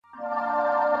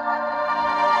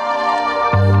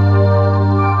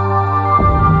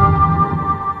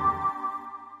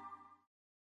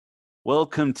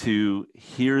Welcome to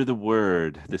Hear the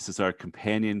Word. This is our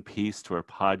companion piece to our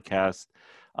podcast,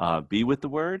 Be With the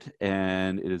Word.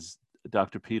 And it is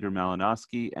Dr. Peter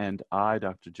Malinowski and I,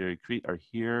 Dr. Jerry Crete, are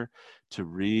here to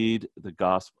read the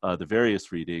gospel, the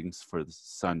various readings for the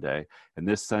Sunday. And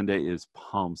this Sunday is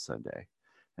Palm Sunday.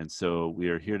 And so we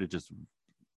are here to just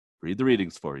read the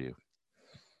readings for you.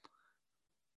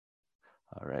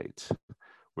 All right.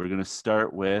 We're going to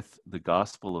start with the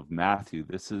Gospel of Matthew.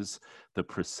 This is the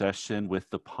procession with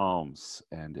the palms.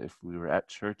 And if we were at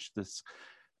church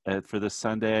for this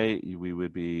Sunday, we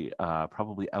would be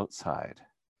probably outside.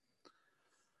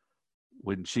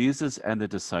 When Jesus and the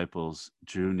disciples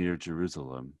drew near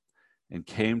Jerusalem and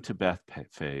came to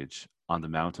Bethphage on the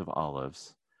Mount of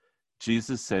Olives,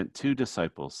 Jesus sent 2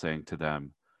 disciples, saying to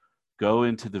them, "Go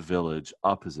into the village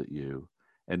opposite you,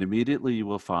 and immediately you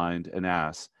will find an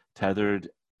ass tethered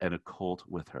and a colt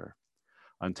with her.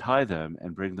 Untie them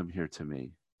and bring them here to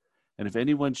me. And if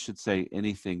anyone should say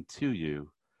anything to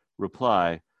you,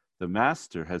 reply, 'The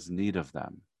Master has need of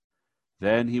them.'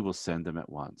 Then he will send them at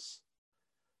once."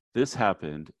 This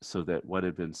happened so that what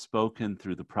had been spoken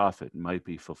through the prophet might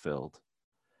be fulfilled.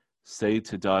 "Say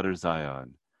to daughter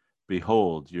Zion,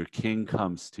 behold, your king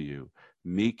comes to you,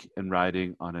 meek and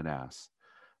riding on an ass,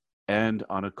 and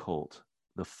on a colt,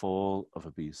 the foal of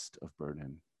a beast of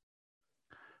burden."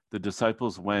 The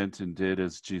disciples went and did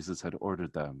as Jesus had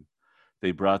ordered them.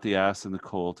 They brought the ass and the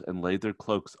colt and laid their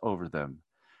cloaks over them,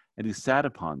 and he sat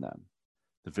upon them.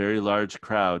 The very large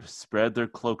crowd spread their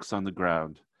cloaks on the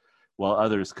ground, while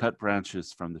others cut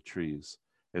branches from the trees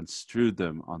and strewed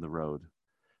them on the road.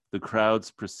 The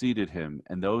crowds preceded him,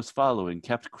 and those following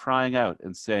kept crying out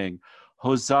and saying,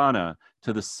 "Hosanna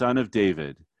to the Son of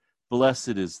David!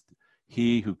 Blessed is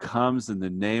he who comes in the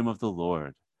name of the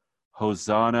Lord!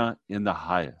 Hosanna in the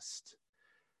highest."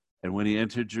 And when he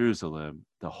entered Jerusalem,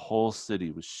 the whole city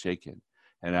was shaken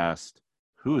and asked,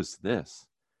 "Who is this?"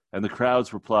 And the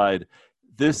crowds replied,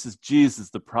 "This is Jesus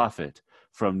the prophet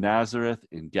from Nazareth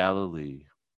in Galilee."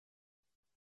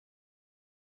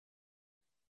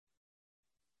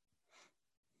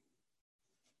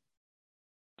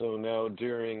 So now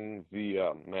during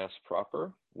the Mass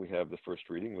proper, we have the first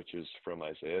reading, which is from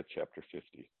Isaiah chapter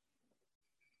 50.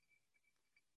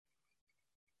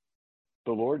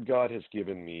 "The Lord God has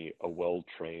given me a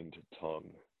well-trained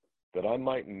tongue, that I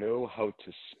might know how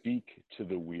to speak to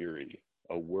the weary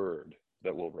a word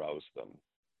that will rouse them.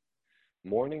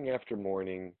 Morning after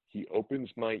morning, he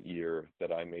opens my ear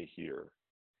that I may hear,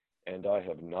 and I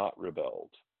have not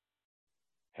rebelled,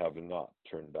 have not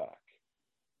turned back.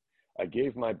 I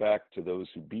gave my back to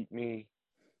those who beat me,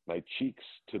 my cheeks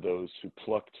to those who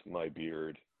plucked my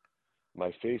beard.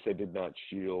 My face I did not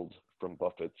shield from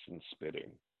buffets and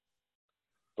spitting.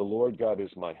 The Lord God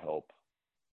is my help,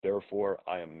 therefore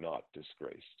I am not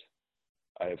disgraced.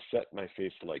 I have set my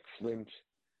face like flint,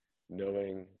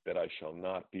 knowing that I shall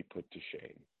not be put to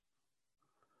shame."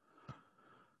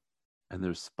 And the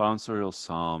responsorial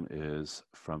psalm is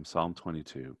from Psalm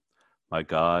 22. my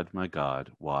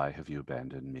God, why have you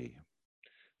abandoned me?"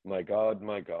 My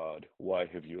God, why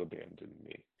have you abandoned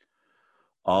me?"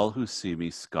 All who see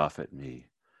me scoff at me.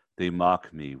 They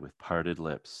mock me with parted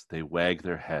lips. They wag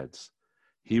their heads.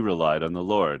 He relied on the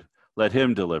Lord. Let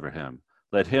him deliver him.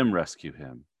 Let him rescue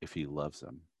him if he loves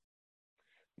him.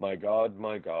 My God,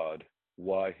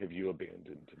 why have you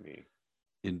abandoned me?"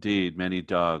 Indeed, many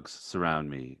dogs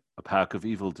surround me. A pack of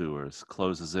evildoers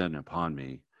closes in upon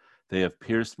me. They have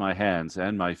pierced my hands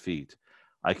and my feet.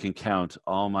 I can count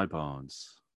all my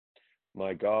bones.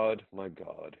 My God,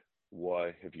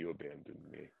 why have you abandoned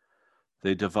me?"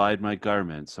 They divide my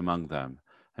garments among them,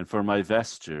 and for my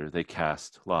vesture they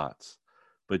cast lots.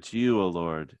 But you, O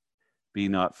Lord, be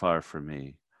not far from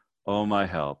me. O my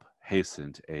help,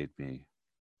 hasten to aid me.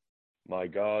 My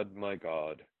God,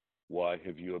 why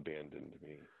have you abandoned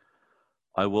me?"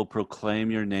 I will proclaim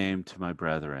your name to my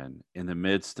brethren. In the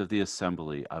midst of the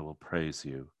assembly, I will praise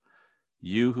you.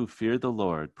 You who fear the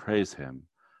Lord, praise him.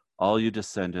 All you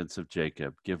descendants of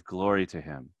Jacob, give glory to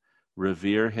him.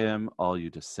 Revere him, all you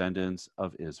descendants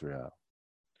of Israel.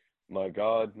 My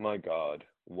God,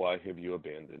 why have you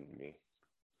abandoned me?"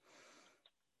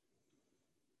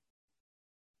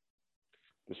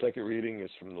 The second reading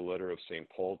is from the letter of St.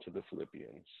 Paul to the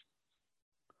Philippians.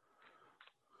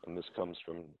 And this comes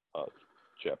from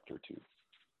chapter 2.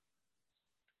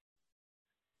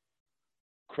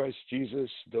 "Christ Jesus,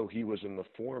 though he was in the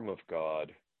form of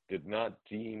God, did not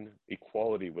deem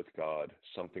equality with God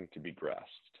something to be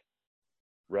grasped.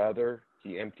 Rather,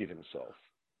 he emptied himself,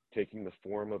 taking the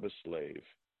form of a slave,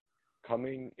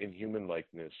 coming in human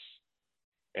likeness,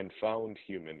 and found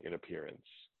human in appearance.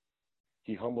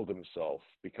 he humbled himself,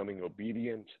 becoming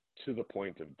obedient to the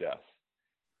point of death,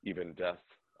 even death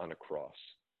on a cross.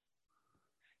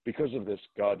 Because of this,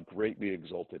 God greatly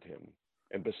exalted him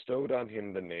and bestowed on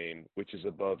him the name which is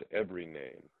above every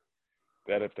name,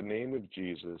 that at the name of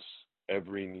Jesus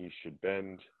every knee should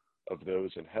bend, of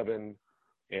those in heaven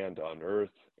and on earth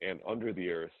and under the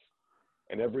earth,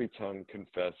 and every tongue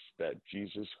confess that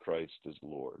Jesus Christ is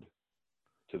Lord,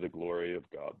 to the glory of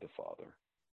God the Father.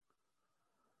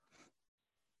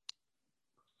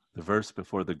 The verse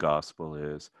before the gospel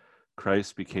is,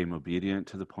 Christ became obedient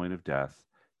to the point of death,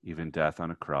 even death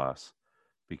on a cross.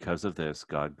 Because of this,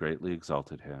 God greatly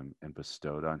exalted him and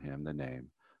bestowed on him the name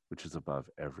which is above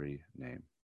every name.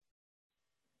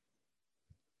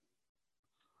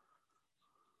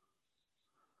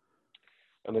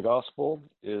 And the gospel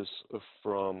is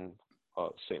from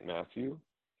St. Matthew,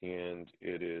 and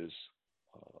it is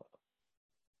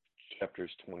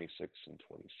chapters 26 and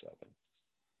 27.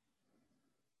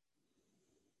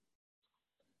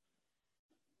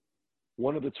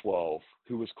 One of the 12,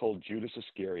 who was called Judas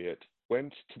Iscariot,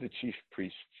 went to the chief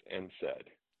priests and said,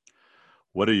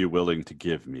 "What are you willing to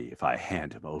give me if I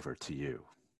hand him over to you?"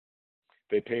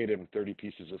 They paid him 30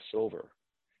 pieces of silver,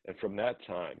 and from that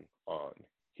time on,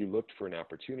 he looked for an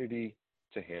opportunity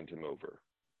to hand him over.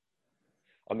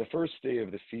 On the first day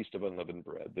of the Feast of Unleavened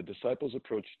Bread, the disciples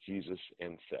approached Jesus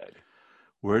and said,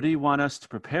 "Where do you want us to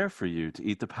prepare for you to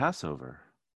eat the Passover?"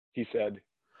 He said,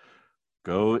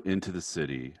 "Go into the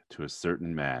city to a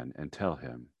certain man and tell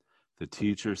him, the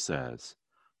teacher says,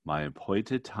 my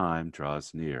appointed time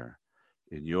draws near.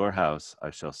 In your house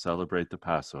I shall celebrate the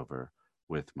Passover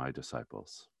with my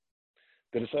disciples."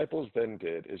 The disciples then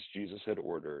did as Jesus had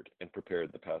ordered and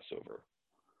prepared the Passover.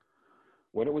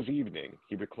 When it was evening,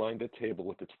 he reclined at table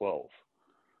with the 12,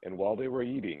 and while they were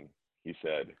eating, he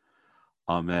said,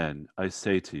 "Amen, I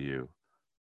say to you,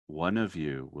 one of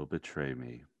you will betray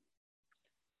me."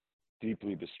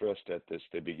 Deeply distressed at this,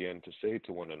 they began to say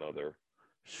to one another,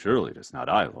 "Surely it is not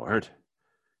I, Lord."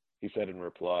 He said in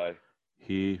reply,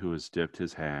 "He who has dipped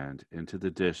his hand into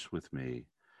the dish with me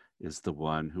is the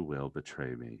one who will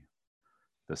betray me.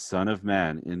 The Son of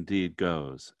Man indeed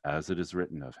goes, as it is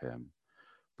written of him,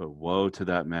 but woe to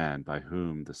that man by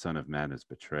whom the Son of Man is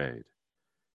betrayed.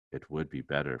 It would be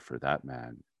better for that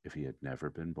man if he had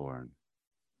never been born."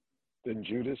 Then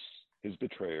Judas, his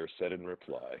betrayer, said in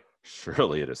reply,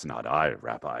 "Surely it is not I,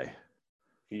 Rabbi."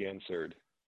 He answered,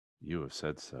 "You have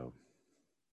said so."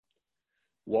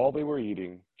 While they were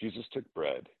eating, Jesus took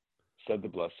bread, said the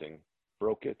blessing,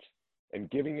 broke it, and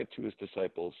giving it to his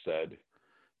disciples said,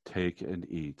 "Take and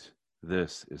eat.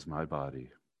 This is my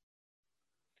body."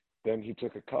 Then he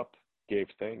took a cup, gave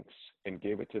thanks, and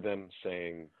gave it to them,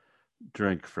 saying,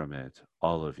 "Drink from it,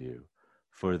 all of you,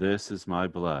 for this is my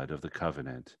blood of the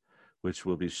covenant, which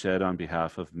will be shed on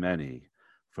behalf of many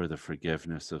for the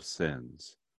forgiveness of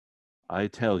sins. I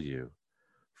tell you,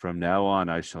 from now on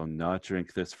I shall not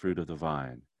drink this fruit of the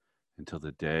vine until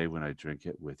the day when I drink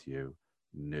it with you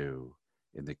new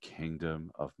in the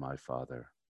kingdom of my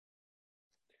Father."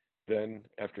 Then,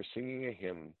 after singing a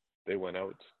hymn, they went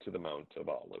out to the Mount of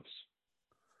Olives.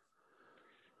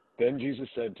 Then Jesus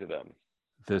said to them,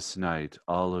 "This night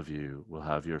all of you will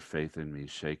have your faith in me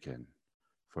shaken,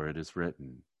 for it is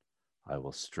written, I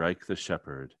will strike the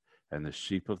shepherd, and the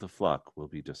sheep of the flock will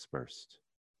be dispersed.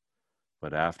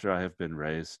 But after I have been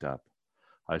raised up,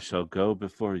 I shall go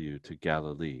before you to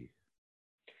Galilee."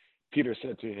 Peter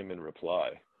said to him in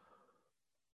reply,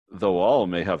 "Though all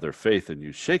may have their faith in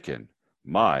you shaken,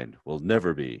 mine will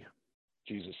never be."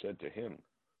 Jesus said to him,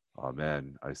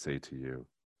 "Amen, I say to you,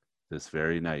 this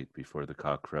very night before the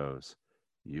cock crows,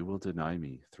 you will deny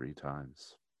me 3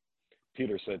 times."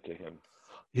 Peter said to him,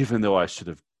 "Even though I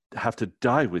should have to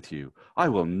die with you, I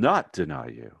will not deny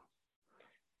you."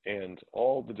 and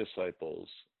all the disciples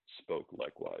spoke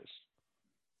likewise.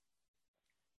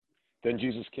 Then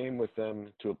Jesus came with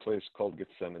them to a place called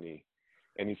Gethsemane,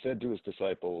 and he said to his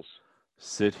disciples,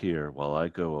 "Sit here while I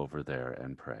go over there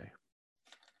and pray."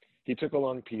 He took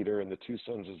along Peter and the 2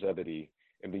 sons of Zebedee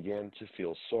and began to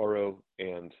feel sorrow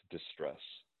and distress.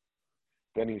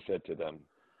 Then he said to them,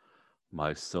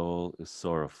 "My soul is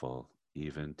sorrowful,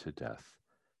 even to death.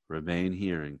 Remain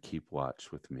here and keep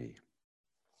watch with me."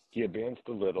 He advanced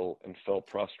a little and fell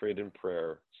prostrate in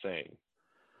prayer, saying,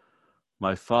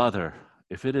 "My Father,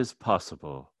 if it is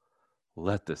possible,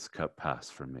 let this cup pass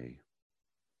from me.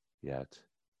 Yet,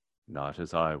 not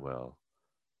as I will,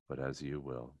 but as you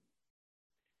will."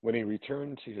 When he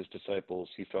returned to his disciples,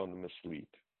 he found them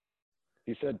asleep.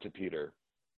 He said to Peter,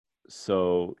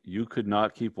 "So you could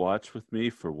not keep watch with me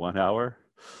for 1 hour?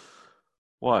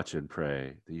 Watch and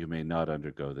pray that you may not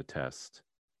undergo the test.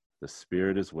 The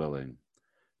spirit is willing,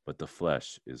 but the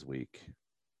flesh is weak.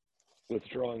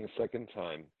 Withdrawing a second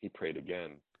time, he prayed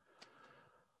again.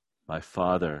 My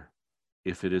Father,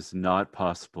 if it is not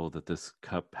possible that this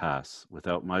cup pass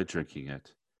without my drinking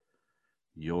it,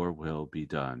 your will be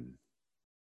done.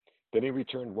 Then he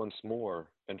returned once more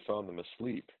and found them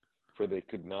asleep, for they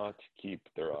could not keep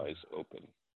their eyes open.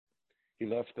 He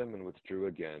left them and withdrew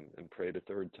again and prayed a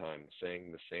third time,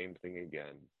 saying the same thing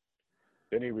again.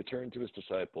 Then he returned to his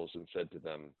disciples and said to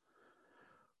them,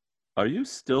 Are you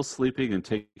still sleeping and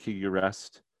taking your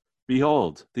rest?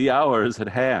 Behold, the hour is at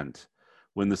hand,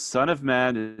 when the Son of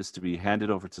Man is to be handed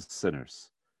over to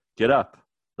sinners. Get up,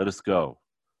 let us go.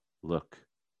 Look,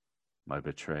 my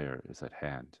betrayer is at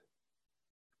hand.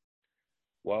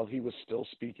 While he was still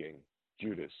speaking,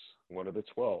 Judas, one of the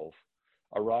 12,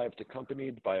 arrived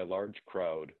accompanied by a large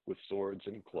crowd with swords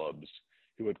and clubs,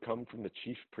 who had come from the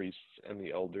chief priests and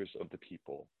the elders of the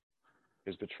people.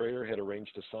 His betrayer had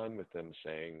arranged a sign with them,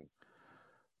 saying,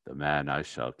 The man I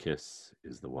shall kiss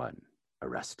is the one.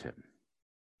 Arrest him.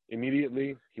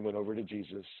 Immediately he went over to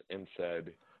Jesus and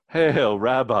said, Hail,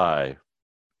 Rabbi!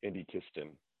 and he kissed him.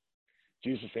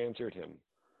 Jesus answered him,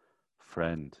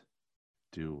 Friend,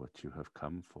 do what you have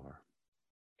come for.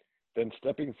 Then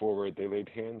stepping forward, they laid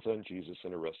hands on Jesus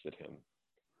and arrested him.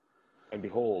 And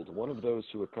behold, one of those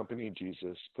who accompanied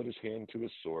Jesus put his hand to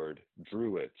his sword,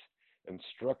 drew it, and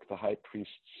struck the high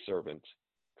priest's servant,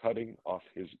 cutting off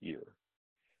his ear.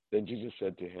 Then Jesus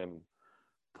said to him,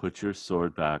 Put your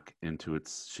sword back into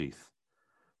its sheath,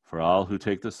 for all who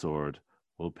take the sword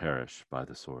will perish by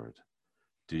the sword.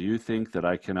 Do you think that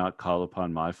I cannot call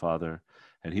upon my Father,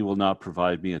 and he will not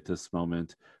provide me at this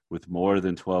moment with more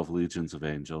than 12 legions of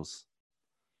angels?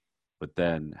 But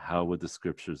then how would the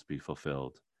scriptures be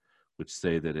fulfilled, which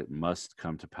say that it must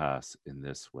come to pass in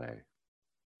this way?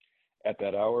 At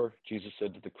that hour, Jesus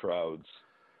said to the crowds,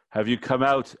 Have you come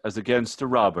out as against a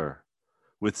robber,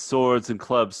 with swords and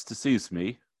clubs to seize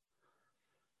me?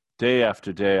 Day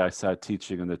after day I sat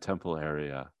teaching in the temple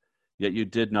area, yet you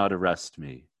did not arrest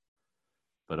me.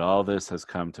 But all this has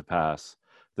come to pass,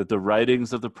 that the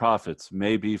writings of the prophets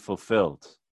may be fulfilled.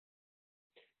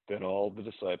 Then all the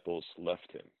disciples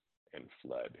left him and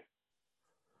fled.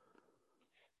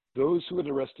 Those who had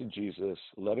arrested Jesus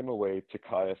led him away to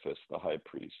Caiaphas the high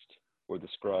priest, where the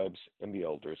scribes and the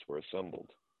elders were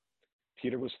assembled.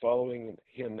 Peter was following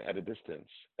him at a distance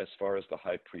as far as the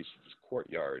high priest's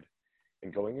courtyard,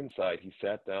 and going inside he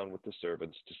sat down with the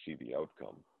servants to see the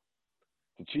outcome.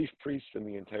 The chief priests and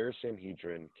the entire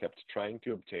Sanhedrin kept trying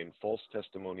to obtain false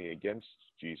testimony against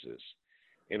Jesus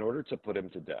in order to put him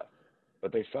to death,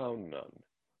 but they found none,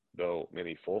 though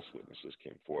many false witnesses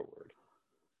came forward.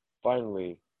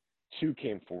 Finally, 2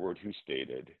 came forward who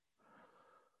stated,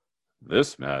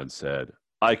 This man said,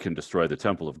 I can destroy the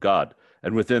temple of God,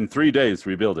 and within 3 days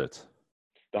rebuild it.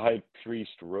 The high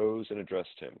priest rose and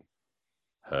addressed him.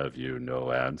 Have you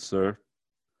no answer?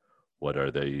 What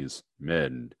are these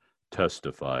men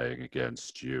testifying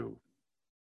against you?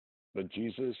 But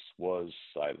Jesus was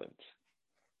silent.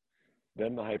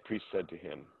 Then the high priest said to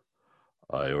him,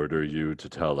 I order you to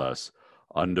tell us,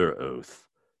 under oath,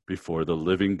 before the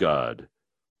living God,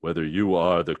 whether you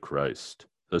are the Christ,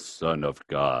 the Son of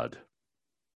God.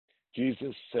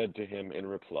 Jesus said to him in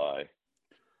reply,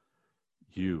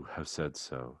 You have said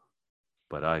so,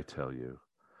 but I tell you,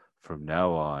 from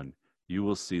now on you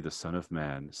will see the Son of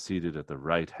Man seated at the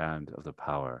right hand of the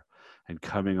power and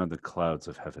coming on the clouds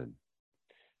of heaven.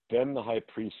 Then the high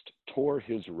priest tore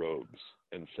his robes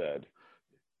and said,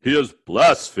 He has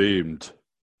blasphemed.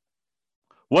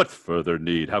 What further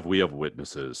need have we of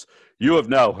witnesses? You have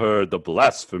now heard the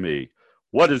blasphemy.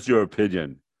 What is your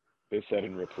opinion? They said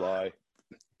in reply,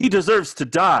 He deserves to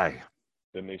die.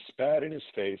 Then they spat in his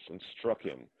face and struck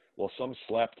him, while some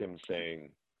slapped him, saying,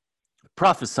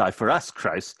 Prophesy for us,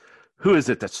 Christ. Who is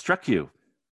it that struck you?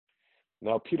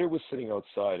 Now Peter was sitting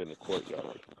outside in the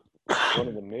courtyard. One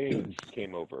of the maids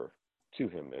came over to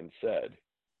him and said,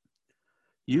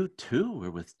 You too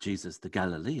were with Jesus the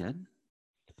Galilean.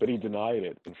 But he denied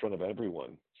it in front of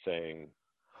everyone, saying,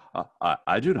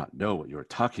 I do not know what you are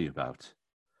talking about.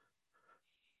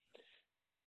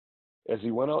 As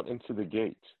he went out into the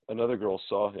gate, another girl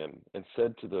saw him and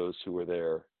said to those who were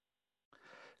there,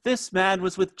 This man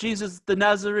was with Jesus the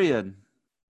Nazarene.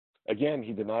 Again,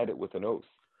 he denied it with an oath.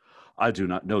 I do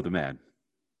not know the man.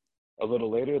 A little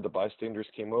later, the bystanders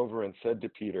came over and said to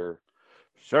Peter,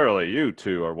 Surely you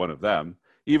too are one of them.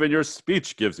 Even your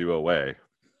speech gives you away.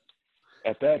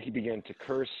 At that, he began to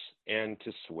curse and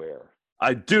to swear.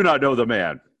 I do not know the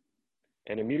man.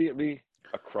 And immediately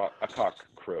a cock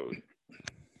crowed.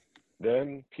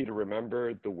 Then Peter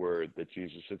remembered the word that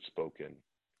Jesus had spoken.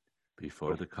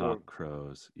 Before the cock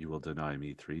crows, you will deny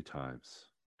me 3 times.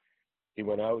 He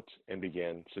went out and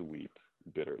began to weep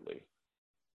bitterly.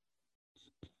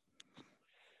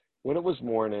 When it was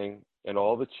morning, and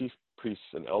all the chief priests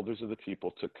and elders of the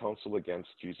people took counsel against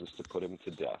Jesus to put him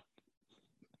to death,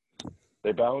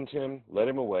 they bound him, led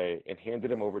him away, and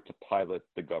handed him over to Pilate,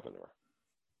 the governor.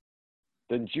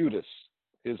 Then Judas,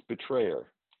 his betrayer,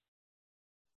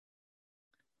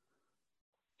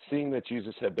 seeing that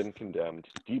Jesus had been condemned,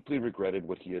 deeply regretted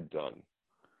what he had done.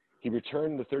 He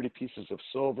returned the 30 pieces of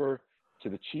silver to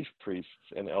the chief priests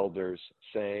and elders,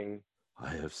 saying, I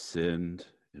have sinned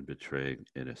in betraying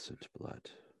innocent blood.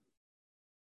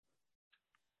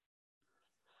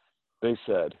 They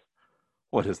said,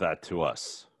 What is that to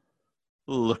us?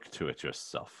 Look to it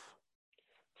yourself.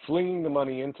 Flinging the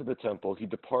money into the temple, he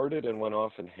departed and went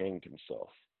off and hanged himself.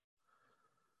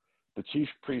 The chief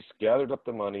priests gathered up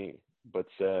the money, but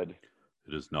said,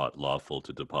 It is not lawful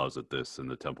to deposit this in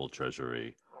the temple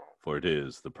treasury, for it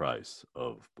is the price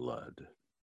of blood.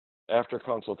 After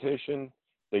consultation,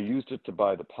 they used it to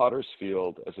buy the potter's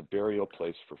field as a burial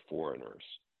place for foreigners.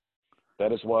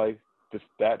 That is why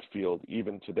that field,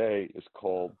 even today, is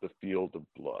called the Field of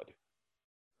Blood.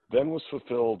 Then was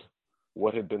fulfilled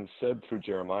what had been said through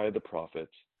Jeremiah the prophet,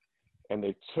 and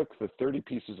they took the 30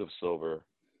 pieces of silver,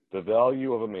 the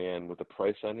value of a man with a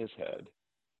price on his head,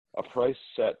 a price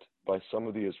set by some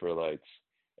of the Israelites,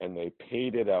 and they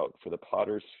paid it out for the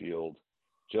potter's field,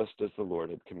 just as the Lord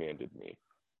had commanded me.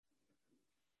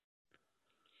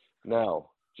 Now,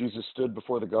 Jesus stood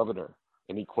before the governor,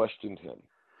 and he questioned him.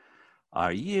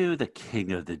 Are you the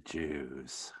King of the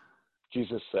Jews?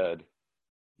 Jesus said,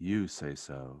 You say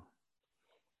so.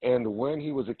 And when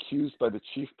he was accused by the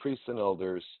chief priests and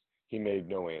elders, he made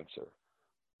no answer.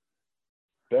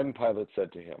 Then Pilate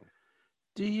said to him,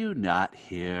 Do you not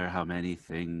hear how many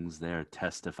things they are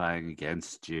testifying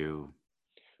against you?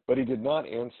 But he did not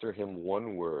answer him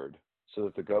one word, so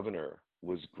that the governor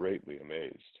was greatly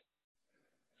amazed.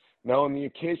 Now on the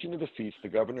occasion of the feast, the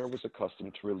governor was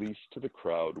accustomed to release to the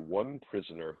crowd one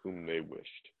prisoner whom they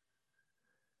wished.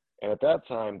 And at that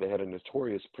time they had a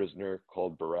notorious prisoner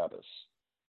called Barabbas.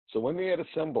 So when they had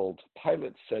assembled,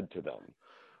 Pilate said to them,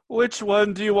 Which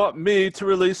one do you want me to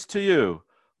release to you,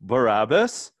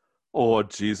 Barabbas or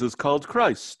Jesus called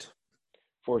Christ?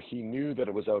 For he knew that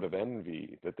it was out of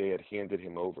envy that they had handed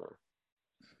him over.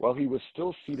 While he was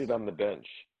still seated on the bench,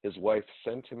 his wife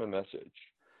sent him a message.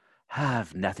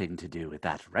 Have nothing to do with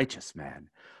that righteous man.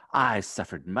 I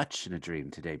suffered much in a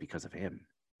dream today because of him.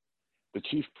 The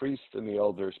chief priests and the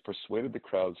elders persuaded the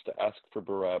crowds to ask for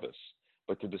Barabbas,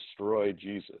 but to destroy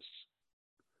Jesus.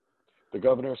 The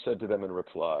governor said to them in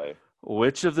reply,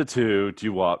 Which of the two do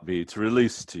you want me to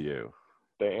release to you?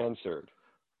 They answered,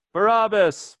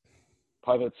 Barabbas.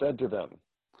 Pilate said to them,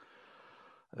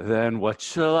 Then what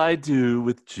shall I do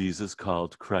with Jesus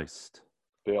called Christ?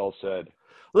 They all said,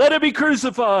 Let him be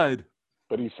crucified.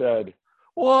 But he said,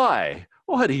 Why?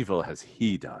 What evil has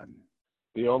he done?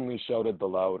 They only shouted the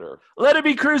louder. Let him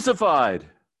be crucified.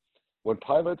 When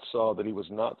Pilate saw that he was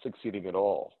not succeeding at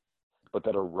all, but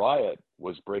that a riot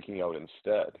was breaking out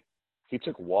instead, he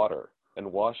took water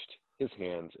and washed his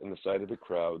hands in the sight of the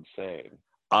crowd, saying,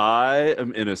 I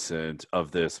am innocent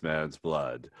of this man's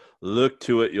blood. Look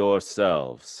to it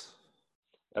yourselves.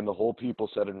 And the whole people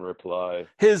said in reply,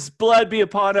 His blood be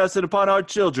upon us and upon our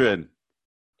children.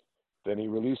 Then he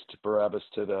released Barabbas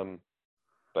to them,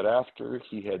 but after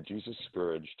he had Jesus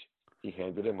scourged, he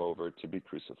handed him over to be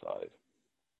crucified.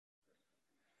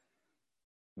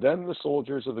 Then the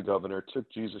soldiers of the governor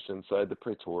took Jesus inside the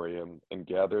praetorium and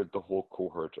gathered the whole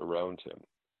cohort around him.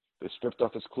 They stripped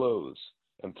off his clothes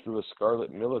and threw a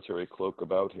scarlet military cloak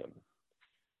about him.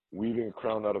 Weaving a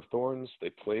crown out of thorns, they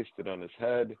placed it on his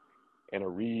head and a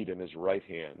reed in his right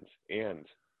hand, and,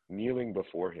 kneeling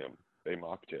before him, they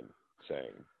mocked him,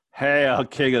 saying, Hail,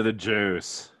 King of the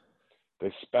Jews!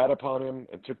 They spat upon him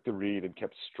and took the reed and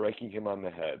kept striking him on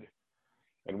the head.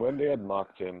 And when they had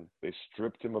mocked him, they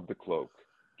stripped him of the cloak,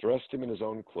 dressed him in his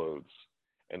own clothes,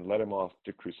 and led him off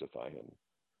to crucify him.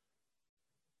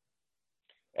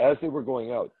 As they were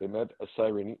going out, they met a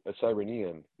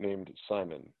Cyrenian named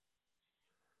Simon.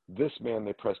 This man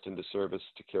they pressed into service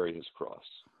to carry his cross.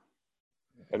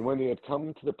 And when they had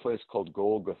come to the place called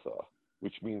Golgotha,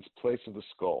 which means place of the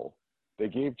skull, they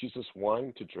gave Jesus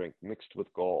wine to drink mixed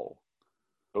with gall.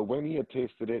 But when he had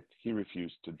tasted it, he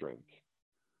refused to drink.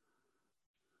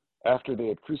 After they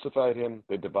had crucified him,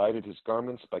 they divided his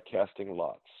garments by casting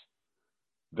lots.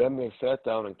 Then they sat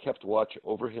down and kept watch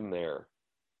over him there,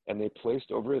 and they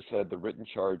placed over his head the written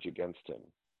charge against him.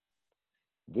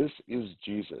 This is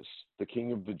Jesus, the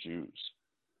King of the Jews.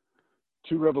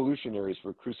 2 revolutionaries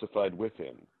were crucified with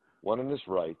him, one on his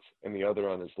right and the other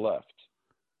on his left.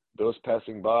 Those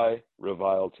passing by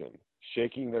reviled him,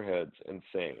 shaking their heads and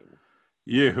saying,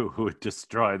 "You who would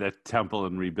destroy the temple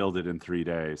and rebuild it in 3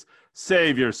 days,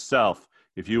 save yourself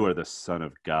if you are the Son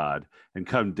of God, and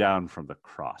come down from the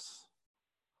cross."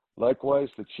 Likewise,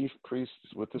 the chief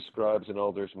priests with the scribes and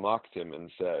elders mocked him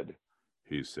and said,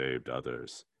 "He saved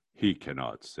others. He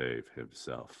cannot save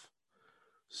himself.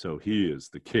 So he is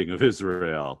the King of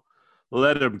Israel.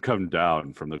 Let him come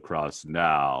down from the cross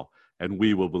now, and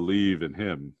we will believe in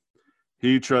him.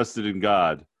 He trusted in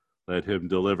God. Let him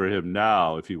deliver him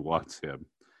now if he wants him.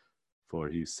 For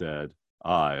he said,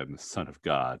 'I am the Son of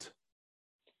God.'"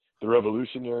 The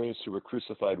revolutionaries who were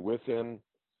crucified with him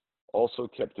also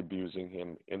kept abusing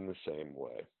him in the same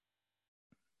way.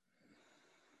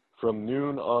 From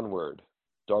noon onward,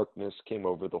 darkness came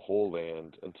over the whole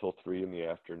land until 3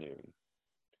 p.m.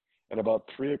 And about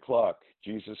 3 o'clock,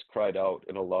 Jesus cried out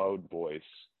in a loud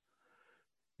voice,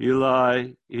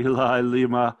 "Eli, Eli,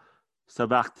 lema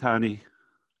sabachthani,"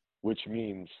 which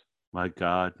means, my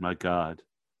God,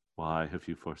 why have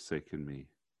you forsaken me?"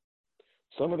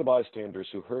 Some of the bystanders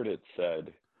who heard it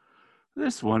said,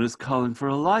 "This one is calling for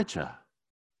Elijah."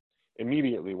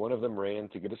 Immediately one of them ran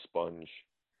to get a sponge.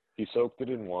 He soaked it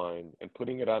in wine, and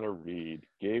putting it on a reed,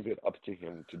 gave it up to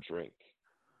him to drink.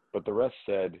 But the rest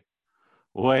said,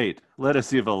 "Wait, let us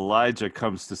see if Elijah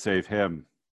comes to save him."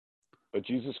 But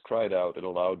Jesus cried out in a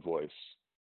loud voice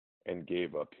and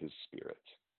gave up his spirit.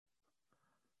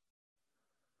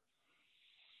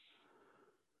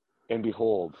 And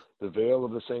behold, the veil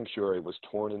of the sanctuary was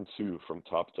torn in two from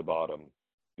top to bottom.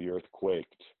 The earth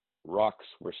quaked, rocks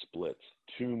were split,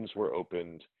 tombs were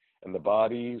opened, and the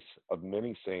bodies of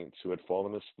many saints who had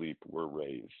fallen asleep were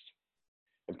raised.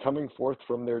 And coming forth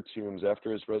from their tombs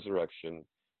after his resurrection,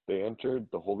 they entered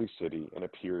the holy city and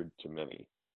appeared to many.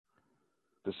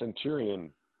 The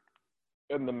centurion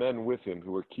and the men with him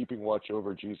who were keeping watch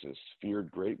over Jesus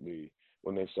feared greatly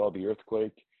when they saw the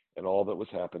earthquake and all that was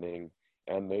happening,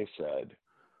 and they said,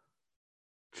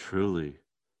 "Truly,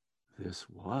 this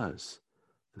was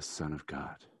the Son of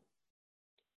God."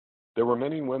 There were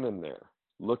many women there,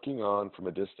 looking on from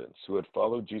a distance, who had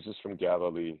followed Jesus from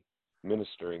Galilee,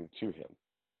 ministering to him.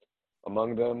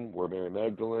 Among them were Mary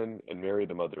Magdalene and Mary,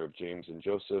 the mother of James and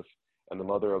Joseph, and the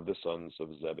mother of the sons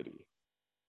of Zebedee.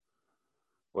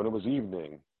 When it was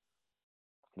evening,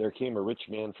 there came a rich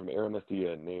man from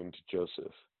Arimathea named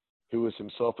Joseph, who was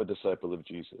himself a disciple of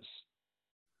Jesus.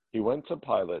 He went to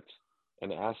Pilate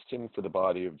and asked him for the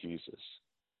body of Jesus.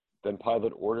 Then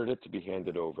Pilate ordered it to be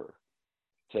handed over.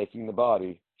 Taking the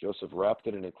body, Joseph wrapped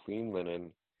it in a clean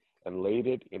linen and laid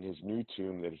it in his new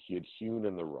tomb that he had hewn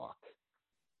in the rock.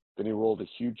 Then he rolled a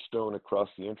huge stone across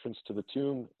the entrance to the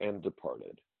tomb and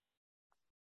departed.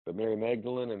 But Mary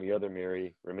Magdalene and the other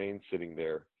Mary remained sitting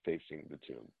there facing the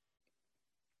tomb.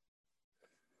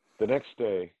 The next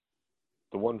day,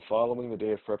 the one following the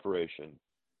day of preparation,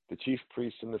 the chief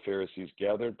priests and the Pharisees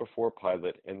gathered before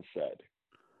Pilate and said,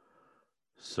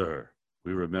 "Sir,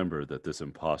 we remember that this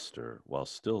impostor, while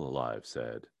still alive,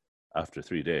 said, 'After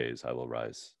 3 days I will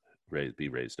be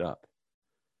raised up.'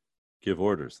 Give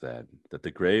orders, then, that the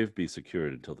grave be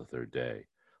secured until the 3rd day,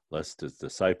 lest his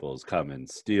disciples come and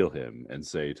steal him and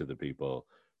say to the people,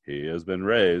 'He has been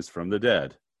raised from the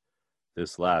dead.'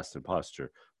 This last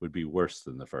imposture would be worse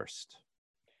than the first."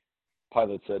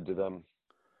 Pilate said to them,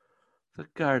 "The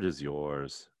guard is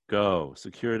yours. Go,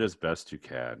 secure it as best you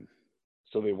can."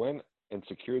 So they went and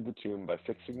secured the tomb by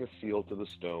fixing the seal to the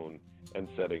stone and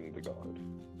setting the guard.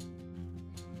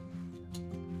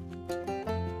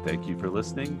 Thank you for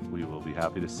listening. We will be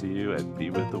happy to see you and Be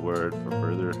with the Word for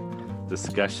further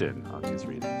discussion on these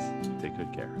readings. Take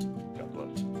good care.